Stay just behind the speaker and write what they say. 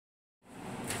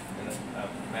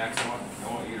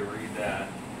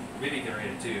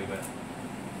too, but.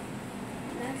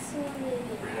 Next one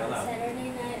is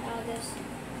Saturday night, August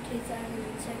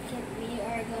 2002. We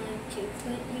are going to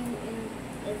put you in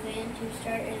the van to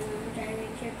start a long driving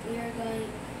trip. We are going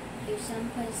to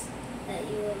someplace that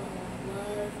you will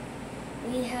love.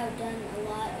 We have done a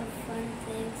lot of fun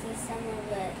things this summer,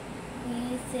 but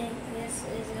we think this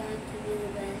is going to be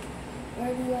the best. Where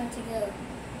do you want to go?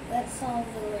 Let's solve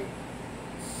the word.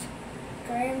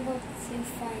 Scramble to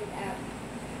find out.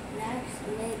 Next,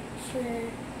 make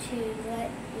sure to let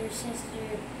your sister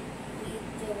read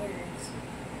the words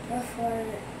before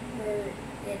word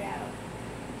it out,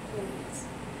 please.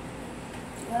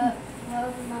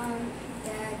 Love Mom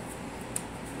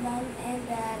and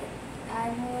Dad. I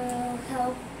will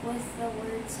help with the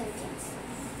word sentence.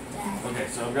 Dad. Okay,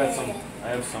 so I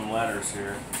have some letters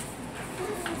here.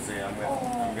 Let's see, I'm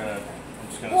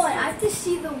just gonna. Boy, I have to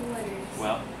see the letters.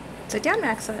 Well. Sit down,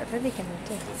 Max, so that Vivi can read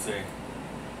too. Let's see.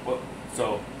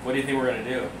 What do you think we're gonna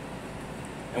do?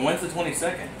 And when's the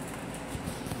 22nd?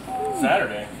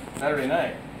 Saturday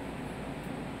night.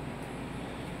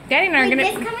 Daddy and I are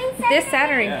Wait, gonna this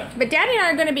Saturday. Yeah. But Daddy and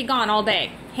I are gonna be gone all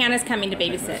day. Hannah's coming to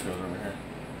babysit. This goes over here.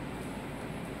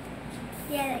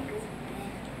 Yeah, that goes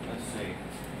there. Let's see.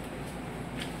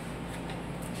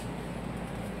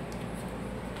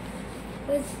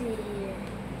 Let's see here.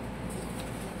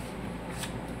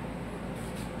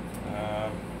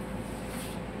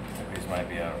 These might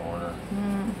be out of order.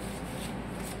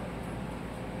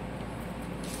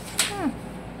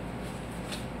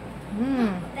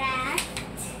 That.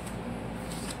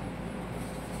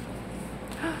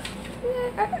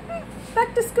 Back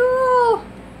to school.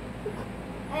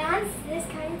 On this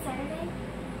coming Saturday?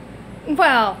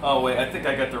 Well. Oh wait, I think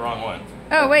I got the wrong one.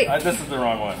 Oh wait. This is the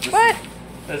wrong one.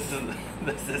 This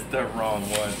is the wrong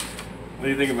one. What do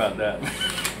you think about that?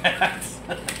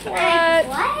 What?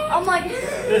 I'm like,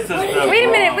 This is the Wait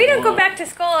a minute. We don't go one. back to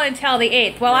school until the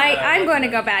 8th. Well, I'm going to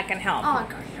go back and help. oh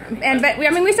gosh. But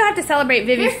we still have to celebrate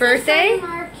Vivi's birthday.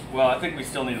 Well, I think we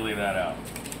still need to leave that out.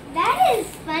 That is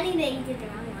funny that you did the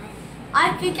wrong one.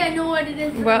 I think I know what it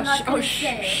is, but I'm not going to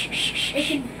say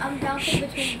it. I'm bouncing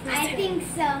between two. I think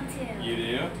so too. You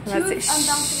do? Let's see. I'm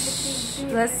bouncing between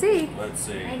two. Let's see. Let's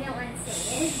see. I don't want to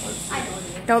say it. Let's see. I know what it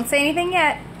is. Don't say anything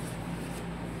yet.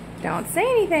 Don't say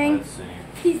anything. Let's see.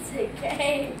 Piece of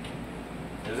cake.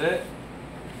 Is it?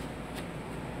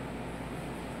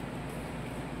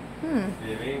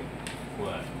 Vivi?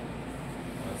 What?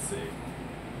 Let's see.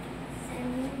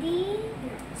 Cindy.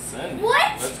 Cindy.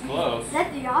 What? That's close.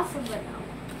 That's the awesome one now.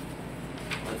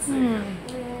 Let's see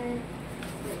here.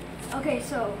 Okay,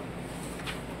 so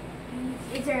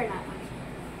is there not one?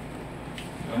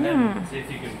 Go ahead and see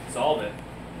if you can solve it.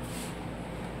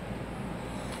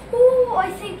 Oh,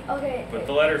 I think. Okay. Put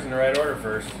the letters in the right order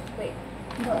first. Wait.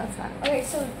 No, that's not. Okay,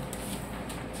 so.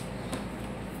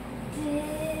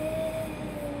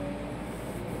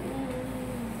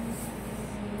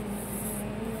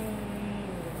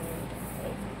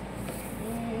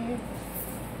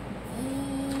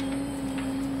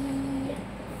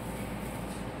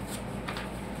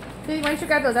 Vivi, why don't you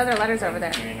grab those other letters over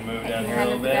there? You need to move I down can here a hand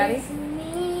little it to Daddy.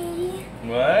 Me.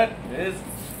 What? Is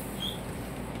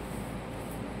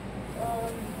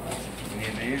you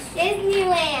need these?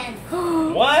 Disneyland.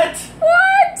 What?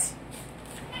 What?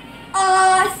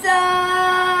 Awesome.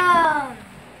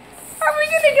 Are we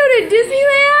gonna go to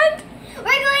Disneyland? We're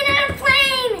going on a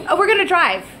plane. Oh, we're gonna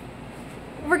drive.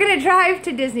 We're gonna drive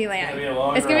to Disneyland. It's gonna be a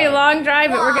long drive. It's gonna be a long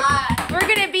drive, but we're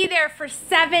gonna be there for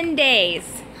 7 days.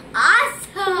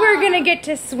 Awesome. We're gonna get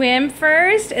to swim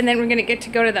first, and then we're gonna get to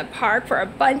go to the park for a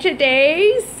bunch of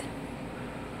days.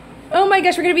 Oh my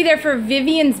gosh, we're gonna be there for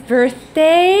Vivian's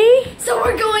birthday. So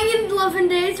we're going in 11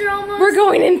 days or almost? We're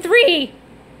going in 3.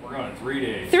 We're going 3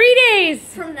 days. 3 days.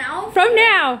 From now? From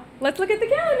now. Let's look at the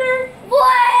calendar.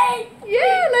 What?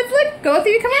 Yeah, let's look. Go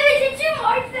through. Come on. Did you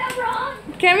mark that wrong?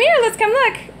 Come here. Let's come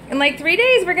look. In like 3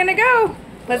 days, we're gonna go.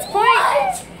 Let's point.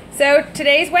 What? So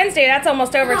today's Wednesday. That's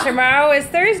almost over. Tomorrow is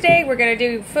Thursday. We're gonna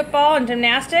do football and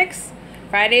gymnastics.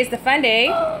 Friday's the fun day.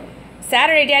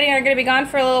 Saturday, Daddy and I are gonna be gone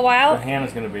for a little while. But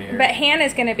Hannah's gonna be here. But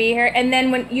Hannah's gonna be here, and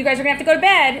then when you guys are gonna have to go to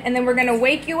bed, and then we're gonna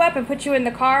wake you up and put you in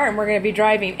the car, and we're gonna be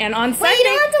driving. And on Sunday, Wait, you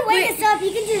don't have to wake us up.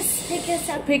 You can just pick us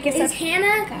up. Pick us Is up.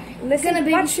 Hannah Listen, gonna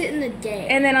watch. babysit in the day?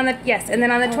 And then on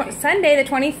the Sunday, the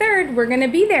 23rd, we're gonna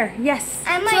be there. Yes.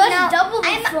 I might that's not. double the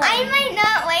I fun. might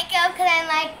not wake up because I'm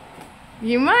like.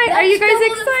 You might. Are That's you guys double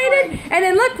the excited? And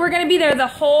then look, we're gonna be there the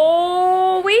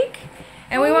whole week,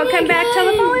 and we Oh won't my come back till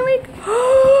the God. following week.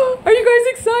 Are you guys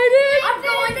excited? I'm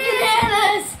going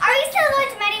bananas. Are we still going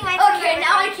to Mighty White? Okay,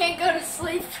 now I can't go to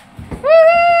sleep.